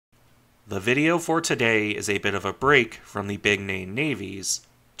The video for today is a bit of a break from the big name navies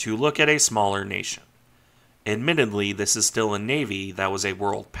to look at a smaller nation. Admittedly, this is still a navy that was a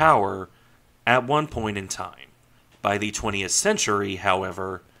world power at one point in time. By the 20th century,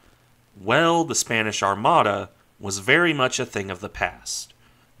 however, the Spanish Armada was very much a thing of the past.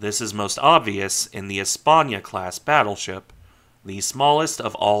 This is most obvious in the España-class battleship, the smallest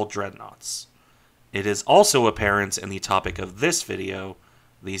of all dreadnoughts. It is also apparent in the topic of this video,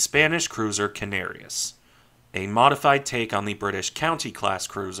 the Spanish cruiser Canarias, a modified take on the British County-class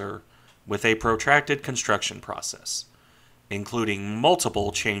cruiser with a protracted construction process, including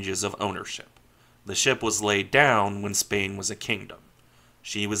multiple changes of ownership. The ship was laid down when Spain was a kingdom.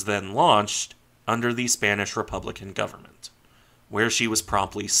 She was then launched under the Spanish Republican government, where she was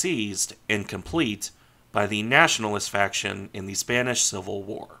promptly seized and complete by the nationalist faction in the Spanish Civil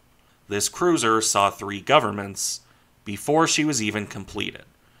War. This cruiser saw 3 governments before she was even completed.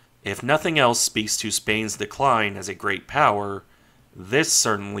 If nothing else speaks to Spain's decline as a great power, this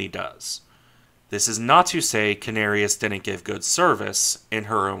certainly does. This is not to say Canarias didn't give good service in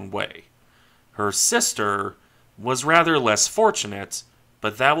her own way. Her sister was rather less fortunate,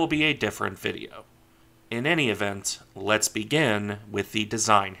 but that will be a different video. In any event, let's begin with the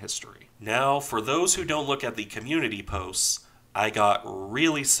design history. Now, for those who don't look at the community posts, I got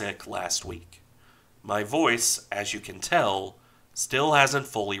really sick last week. My voice, as you can tell, still hasn't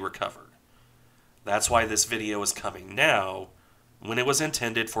fully recovered. That's why this video is coming now, when it was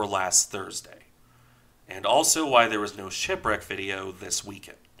intended for last Thursday. And also why there was no shipwreck video this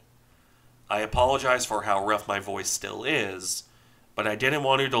weekend. I apologize for how rough my voice still is, but I didn't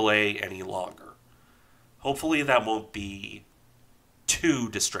want to delay any longer. Hopefully that won't be too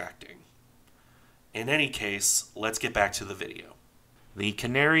distracting. In any case, let's get back to the video. The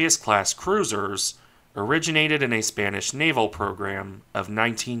Canarias-class cruisers originated in a Spanish naval program of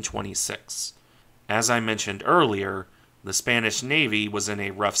 1926. As I mentioned earlier, the Spanish Navy was in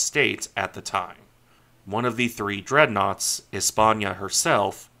a rough state at the time. One of the 3 dreadnoughts, España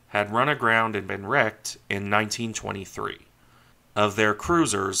herself, had run aground and been wrecked in 1923. Of their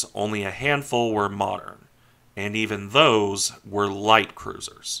cruisers, only a handful were modern, and even those were light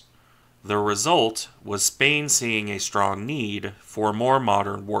cruisers. The result was Spain seeing a strong need for more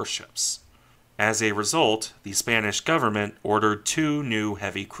modern warships. As a result, the Spanish government ordered 2 new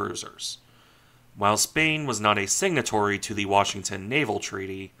heavy cruisers. While Spain was not a signatory to the Washington Naval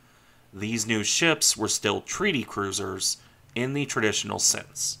Treaty, these new ships were still treaty cruisers in the traditional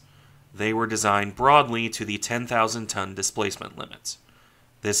sense. They were designed broadly to the 10,000-ton displacement limit.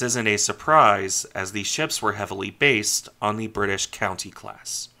 This isn't a surprise, as the ships were heavily based on the British County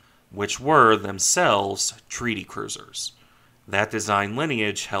class, which were themselves treaty cruisers. That design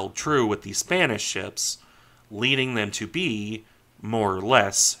lineage held true with the Spanish ships, leading them to be, more or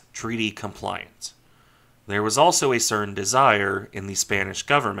less, treaty compliant. There was also a certain desire in the Spanish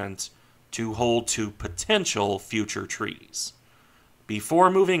government to hold to potential future treaties.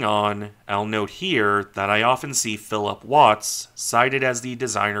 Before moving on, I'll note here that I often see Philip Watts cited as the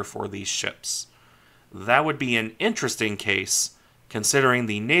designer for these ships. That would be an interesting case, considering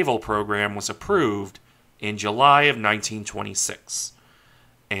the naval program was approved in July of 1926,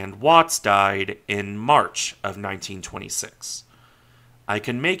 and Watts died in March of 1926. I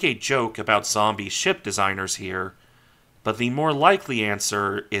can make a joke about zombie ship designers here, but the more likely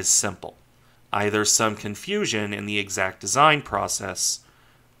answer is simple. Either some confusion in the exact design process,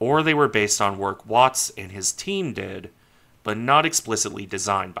 or they were based on work Watts and his team did, but not explicitly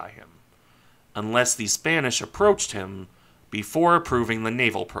designed by him, unless the Spanish approached him before approving the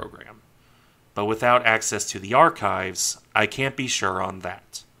naval program. But without access to the archives, I can't be sure on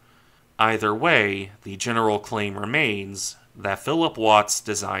that. Either way, the general claim remains that Philip Watts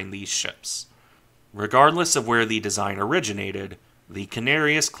designed these ships. Regardless of where the design originated, the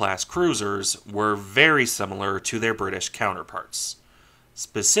Canarias-class cruisers were very similar to their British counterparts,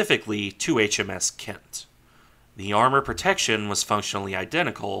 specifically to HMS Kent. The armor protection was functionally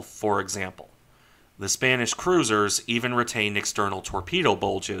identical, for example. The Spanish cruisers even retained external torpedo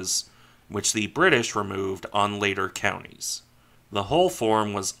bulges, which the British removed on later counties. The hull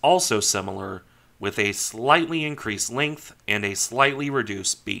form was also similar, with a slightly increased length and a slightly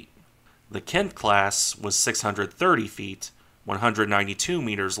reduced beam. The Kent class was 630 feet, 192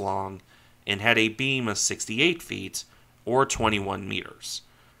 meters long, and had a beam of 68 feet, or 21 meters.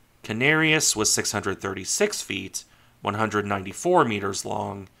 Canarias was 636 feet, 194 meters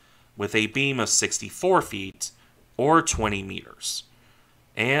long, with a beam of 64 feet, or 20 meters.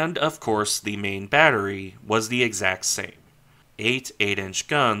 And, of course, the main battery was the exact same. 8 8-inch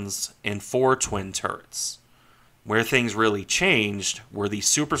guns and 4 twin turrets. Where things really changed were the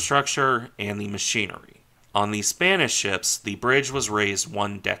superstructure and the machinery. On the Spanish ships, the bridge was raised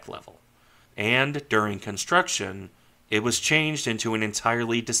one deck level, and during construction, it was changed into an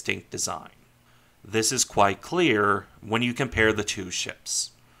entirely distinct design. This is quite clear when you compare the two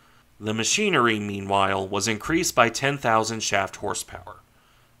ships. The machinery, meanwhile, was increased by 10,000 shaft horsepower.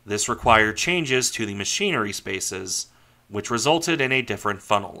 This required changes to the machinery spaces, which resulted in a different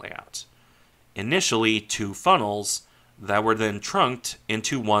funnel layout. Initially, two funnels that were then trunked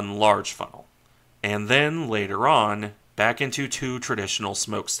into one large funnel, and then later on, back into two traditional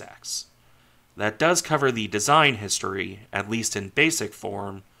smokestacks. That does cover the design history, at least in basic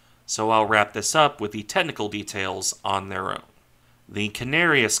form, so I'll wrap this up with the technical details on their own. The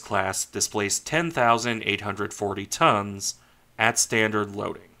Canarias class displaced 10,840 tons at standard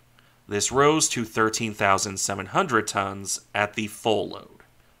loading. This rose to 13,700 tons at the full load.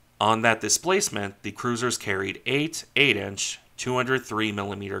 On that displacement, the cruisers carried 8 8-inch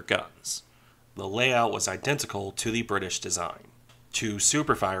 203mm guns. The layout was identical to the British design. 2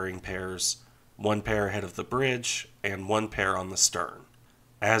 superfiring pairs, 1 pair ahead of the bridge, and 1 pair on the stern.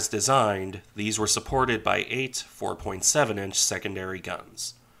 As designed, these were supported by 8 4.7-inch secondary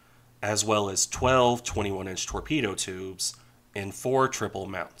guns, as well as 12 21-inch torpedo tubes and 4 triple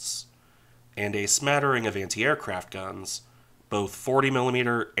mounts, and a smattering of anti-aircraft guns, both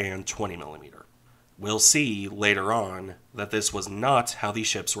 40mm and 20mm. We'll see later on that this was not how the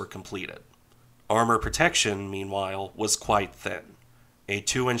ships were completed. Armor protection, meanwhile, was quite thin, a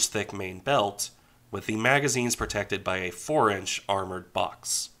 2-inch thick main belt, with the magazines protected by a 4-inch armored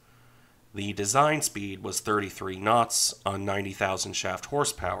box. The design speed was 33 knots on 90,000 shaft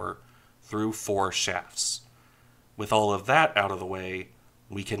horsepower through 4 shafts. With all of that out of the way,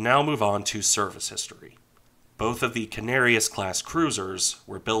 we can now move on to service history. Both of the Canarias class cruisers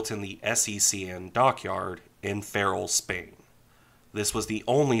were built in the SECN dockyard in Ferrol, Spain. This was the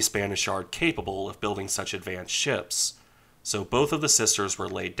only Spanish yard capable of building such advanced ships, so both of the sisters were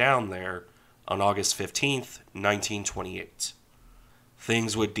laid down there on August 15, 1928.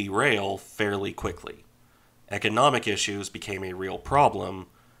 Things would derail fairly quickly. Economic issues became a real problem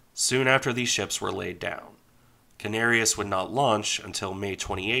soon after these ships were laid down. Canarias would not launch until May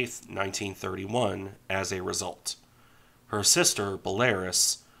 28, 1931, as a result. Her sister,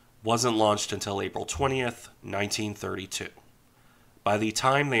 Belarus, wasn't launched until April 20, 1932. By the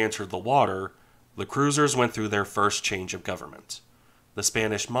time they entered the water, the cruisers went through their first change of government. The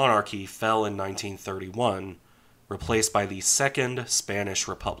Spanish monarchy fell in 1931, replaced by the Second Spanish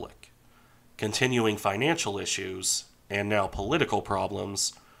Republic. Continuing financial issues, and now political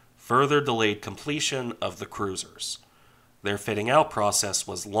problems, further delayed completion of the cruisers. Their fitting out process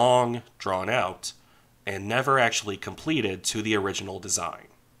was long, drawn out, and never actually completed to the original design.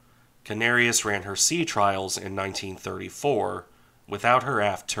 Canarias ran her sea trials in 1934 without her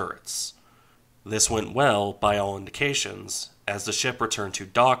aft turrets. This went well by all indications, as the ship returned to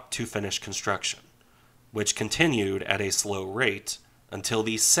dock to finish construction, which continued at a slow rate until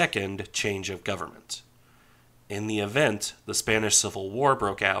the second change of government. In the event, the Spanish Civil War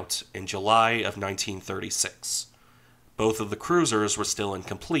broke out in July of 1936. Both of the cruisers were still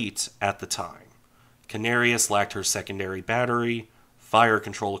incomplete at the time. Canarias lacked her secondary battery, fire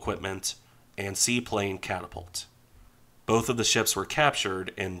control equipment, and seaplane catapult. Both of the ships were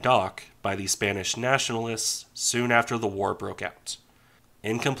captured in dock by the Spanish nationalists soon after the war broke out.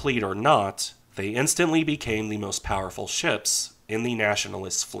 Incomplete or not, they instantly became the most powerful ships in the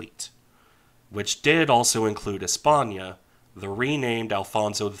nationalist fleet, which did also include España, the renamed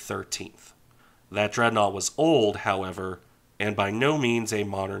Alfonso XIII. That dreadnought was old, however, and by no means a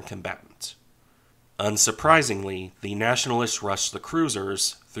modern combatant. Unsurprisingly, the nationalists rushed the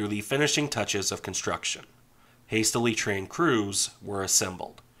cruisers through the finishing touches of construction. Hastily trained crews were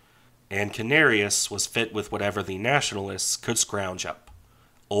assembled, and Canarias was fit with whatever the nationalists could scrounge up.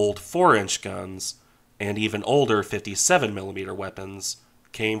 Old 4-inch guns, and even older 57mm weapons,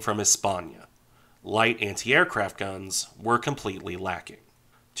 came from España. Light anti-aircraft guns were completely lacking.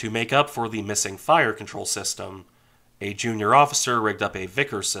 To make up for the missing fire control system, a junior officer rigged up a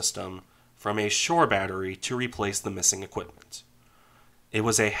Vickers system from a shore battery to replace the missing equipment. It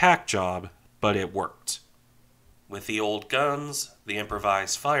was a hack job, but it worked. With the old guns, the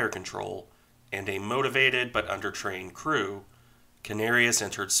improvised fire control, and a motivated but undertrained crew, Canarias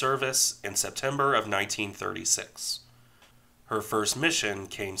entered service in September of 1936. Her first mission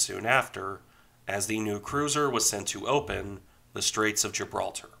came soon after, as the new cruiser was sent to open the Straits of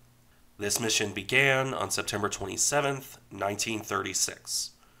Gibraltar. This mission began on September 27, 1936.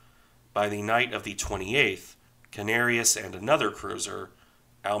 By the night of the 28th, Canarias and another cruiser,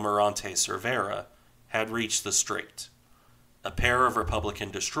 Almirante Cervera, had reached the strait. A pair of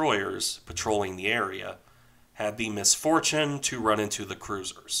Republican destroyers patrolling the area had the misfortune to run into the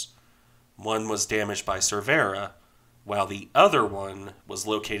cruisers. One was damaged by Cervera, while the other one was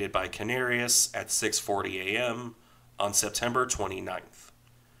located by Canarias at 6:40 a.m. on September 29th.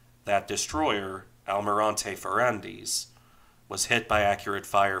 That destroyer, Almirante Ferrandis, was hit by accurate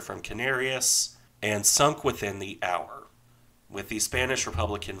fire from Canarias and sunk within the hour. With the Spanish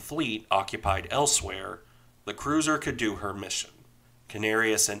Republican fleet occupied elsewhere, the cruiser could do her mission.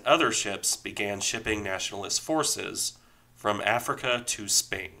 Canarias and other ships began shipping nationalist forces from Africa to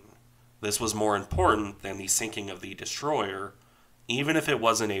Spain. This was more important than the sinking of the destroyer, even if it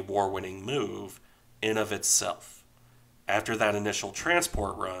wasn't a war-winning move in of itself. After that initial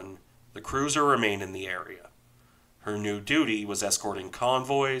transport run, the cruiser remained in the area. Her new duty was escorting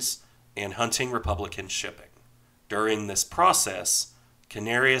convoys and hunting Republican shipping. During this process,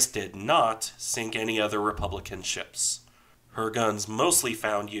 Canarias did not sink any other Republican ships. Her guns mostly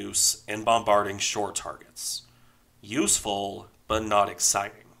found use in bombarding shore targets. Useful, but not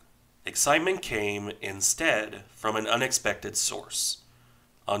exciting. Excitement came, instead, from an unexpected source.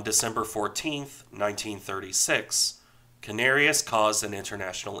 On December 14, 1936, Canarias caused an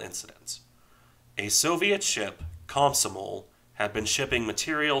international incident. A Soviet ship, Komsomol, had been shipping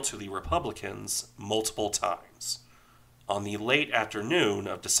material to the Republicans multiple times. On the late afternoon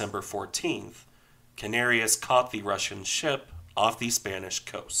of December 14th, Canarias caught the Russian ship off the Spanish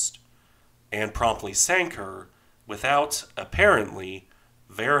coast, and promptly sank her without, apparently,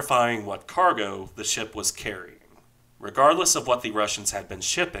 verifying what cargo the ship was carrying. Regardless of what the Russians had been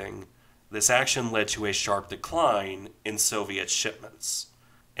shipping, this action led to a sharp decline in Soviet shipments.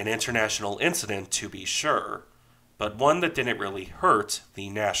 An international incident, to be sure, but one that didn't really hurt the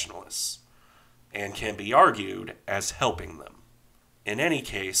nationalists, and can be argued as helping them. In any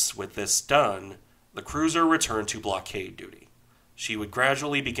case, with this done, the cruiser returned to blockade duty. She would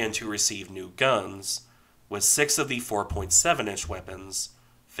gradually begin to receive new guns, with 6 of the 4.7-inch weapons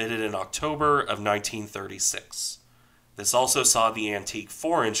fitted in October of 1936. This also saw the antique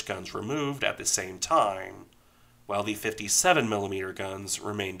 4-inch guns removed at the same time, while the 57mm guns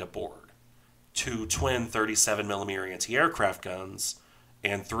remained aboard. 2 twin 37mm anti-aircraft guns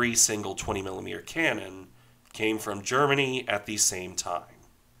and 3 single 20mm cannon came from Germany at the same time.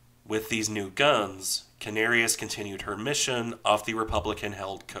 With these new guns, Canarias continued her mission off the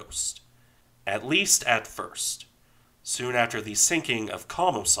Republican-held coast, at least at first. Soon after the sinking of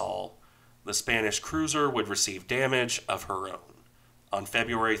Comosol, the Spanish cruiser would receive damage of her own. On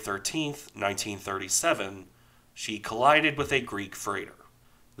February 13, 1937, she collided with a Greek freighter.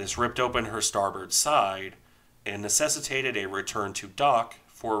 This ripped open her starboard side and necessitated a return to dock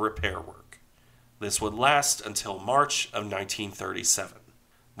for repair work. This would last until March of 1937.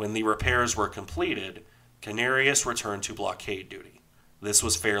 When the repairs were completed, Canarias returned to blockade duty. This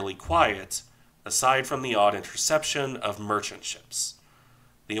was fairly quiet, aside from the odd interception of merchant ships.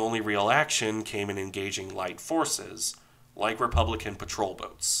 The only real action came in engaging light forces, like Republican patrol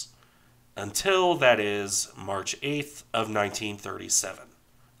boats. Until, that is, March 8th of 1937.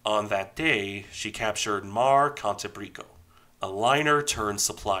 On that day, she captured Mar Cantabrico, a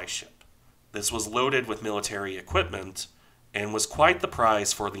liner-turned-supply ship. This was loaded with military equipment, and was quite the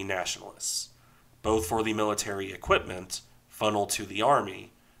prize for the nationalists, both for the military equipment funneled to the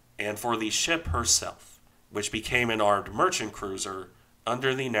army, and for the ship herself, which became an armed merchant cruiser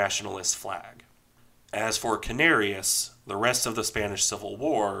under the nationalist flag. As for Canarias, the rest of the Spanish Civil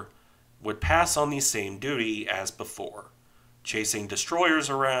War would pass on the same duty as before, chasing destroyers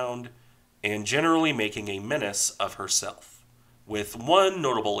around and generally making a menace of herself. With one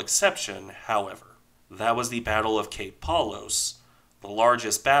notable exception, however. That was the Battle of Cape Palos, the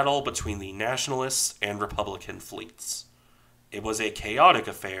largest battle between the nationalists and Republican fleets. It was a chaotic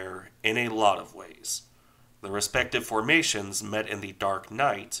affair in a lot of ways. The respective formations met in the dark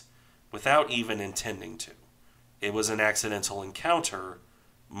night without even intending to. It was an accidental encounter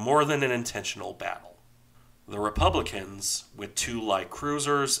more than an intentional battle. The Republicans, with 2 light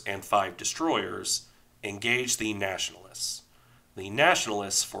cruisers and 5 destroyers, engaged the nationalists. The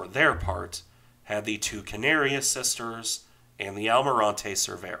nationalists, for their part, had the 2 Canarias sisters and the Almirante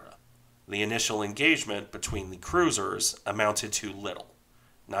Cervera. The initial engagement between the cruisers amounted to little.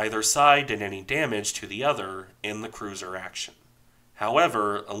 Neither side did any damage to the other in the cruiser action.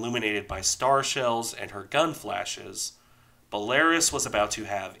 However, illuminated by star shells and her gun flashes, Belarus was about to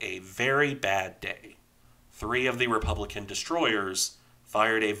have a very bad day. 3 of the Republican destroyers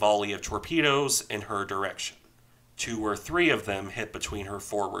fired a volley of torpedoes in her direction. 2 or 3 of them hit between her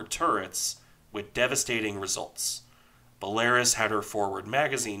forward turrets, with devastating results. Belarus had her forward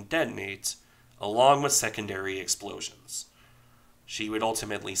magazine detonate, along with secondary explosions. She would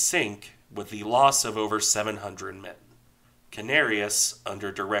ultimately sink with the loss of over 700 men. Canarias,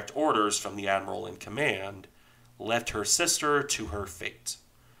 under direct orders from the admiral in command, left her sister to her fate.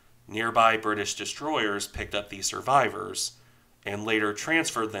 Nearby British destroyers picked up the survivors and later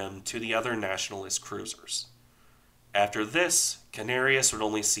transferred them to the other nationalist cruisers. After this, Canarias would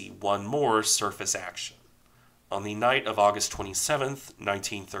only see one more surface action. On the night of August 27,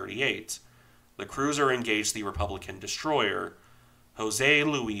 1938, the cruiser engaged the Republican destroyer José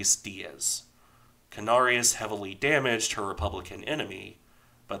Luis Diaz. Canarias heavily damaged her Republican enemy,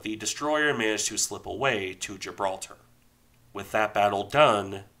 but the destroyer managed to slip away to Gibraltar. With that battle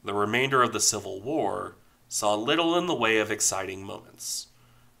done, the remainder of the Civil War saw little in the way of exciting moments.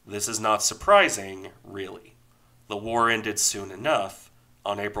 This is not surprising, really. The war ended soon enough,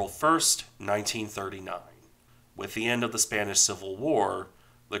 on April 1st, 1939. With the end of the Spanish Civil War,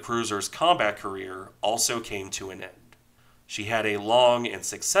 the cruiser's combat career also came to an end. She had a long and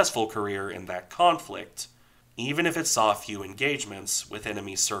successful career in that conflict, even if it saw few engagements with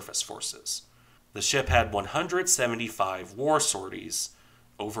enemy surface forces. The ship had 175 war sorties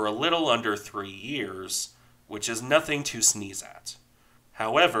over a little under 3 years, which is nothing to sneeze at.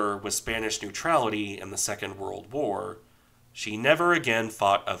 However, with Spanish neutrality in the Second World War, she never again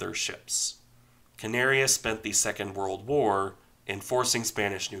fought other ships. Canarias spent the Second World War enforcing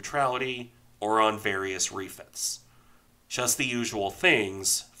Spanish neutrality or on various refits. Just the usual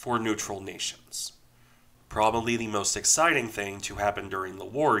things for neutral nations. Probably the most exciting thing to happen during the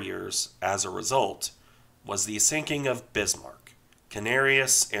war years, as a result, was the sinking of Bismarck.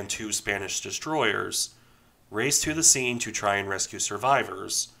 Canarias and 2 Spanish destroyers raced to the scene to try and rescue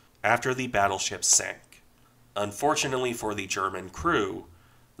survivors after the battleship sank. Unfortunately for the German crew,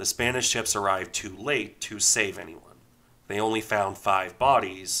 the Spanish ships arrived too late to save anyone. They only found 5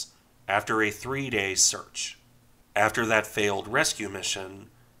 bodies after a 3-day search. After that failed rescue mission,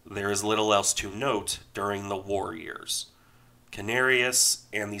 there is little else to note during the war years. Canarias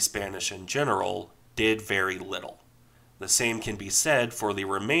and the Spanish in general did very little. The same can be said for the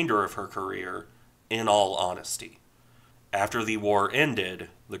remainder of her career, in all honesty. After the war ended,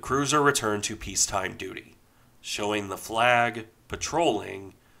 the cruiser returned to peacetime duty, showing the flag,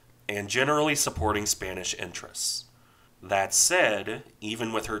 patrolling, and generally supporting Spanish interests. That said,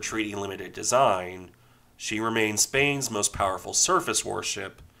 even with her treaty-limited design, she remained Spain's most powerful surface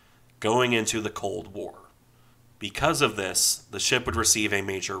warship going into the Cold War. Because of this, the ship would receive a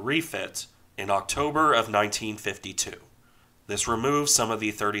major refit in October of 1952. This removed some of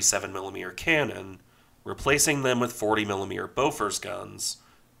the 37mm cannon, replacing them with 40mm Bofors guns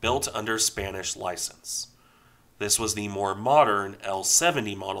built under Spanish license. This was the more modern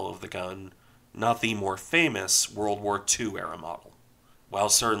L-70 model of the gun, not the more famous World War II era model. While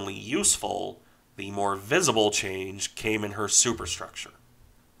certainly useful, the more visible change came in her superstructure.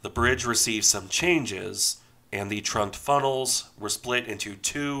 The bridge received some changes, and the trunked funnels were split into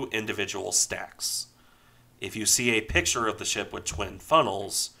 2 individual stacks. If you see a picture of the ship with twin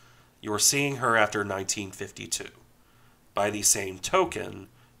funnels, you're seeing her after 1952. By the same token,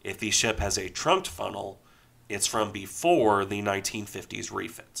 if the ship has a trunked funnel, it's from before the 1950s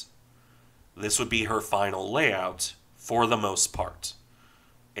refit. This would be her final layout, for the most part.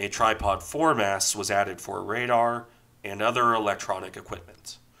 A tripod foremast was added for radar and other electronic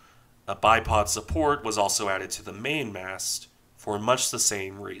equipment. A bipod support was also added to the main mast for much the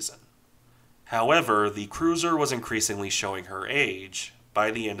same reason. However, the cruiser was increasingly showing her age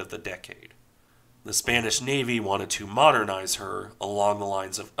by the end of the decade. The Spanish Navy wanted to modernize her along the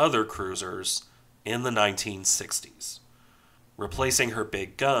lines of other cruisers in the 1960s, replacing her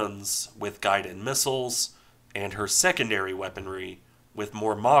big guns with guided missiles and her secondary weaponry with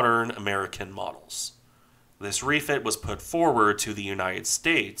more modern American models. This refit was put forward to the United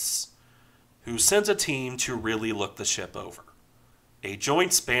States, who sent a team to really look the ship over. A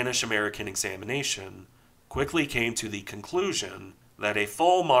joint Spanish-American examination quickly came to the conclusion that a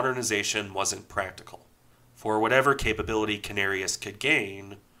full modernization wasn't practical. For whatever capability Canarias could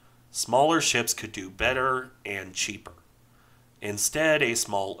gain, smaller ships could do better and cheaper. Instead, a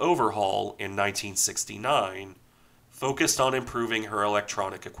small overhaul in 1969 focused on improving her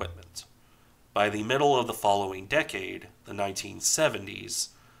electronic equipment. By the middle of the following decade, the 1970s,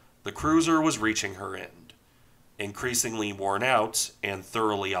 the cruiser was reaching her end. Increasingly worn out and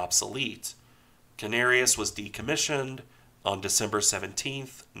thoroughly obsolete, Canarias was decommissioned on December 17,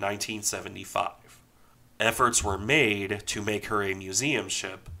 1975. Efforts were made to make her a museum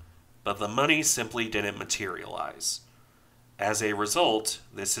ship, but the money simply didn't materialize. As a result,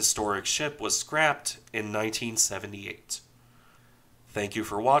 this historic ship was scrapped in 1978. Thank you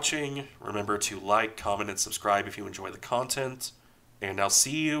for watching. Remember to like, comment, and subscribe if you enjoy the content. And I'll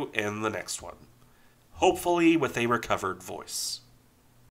see you in the next one. Hopefully with a recovered voice.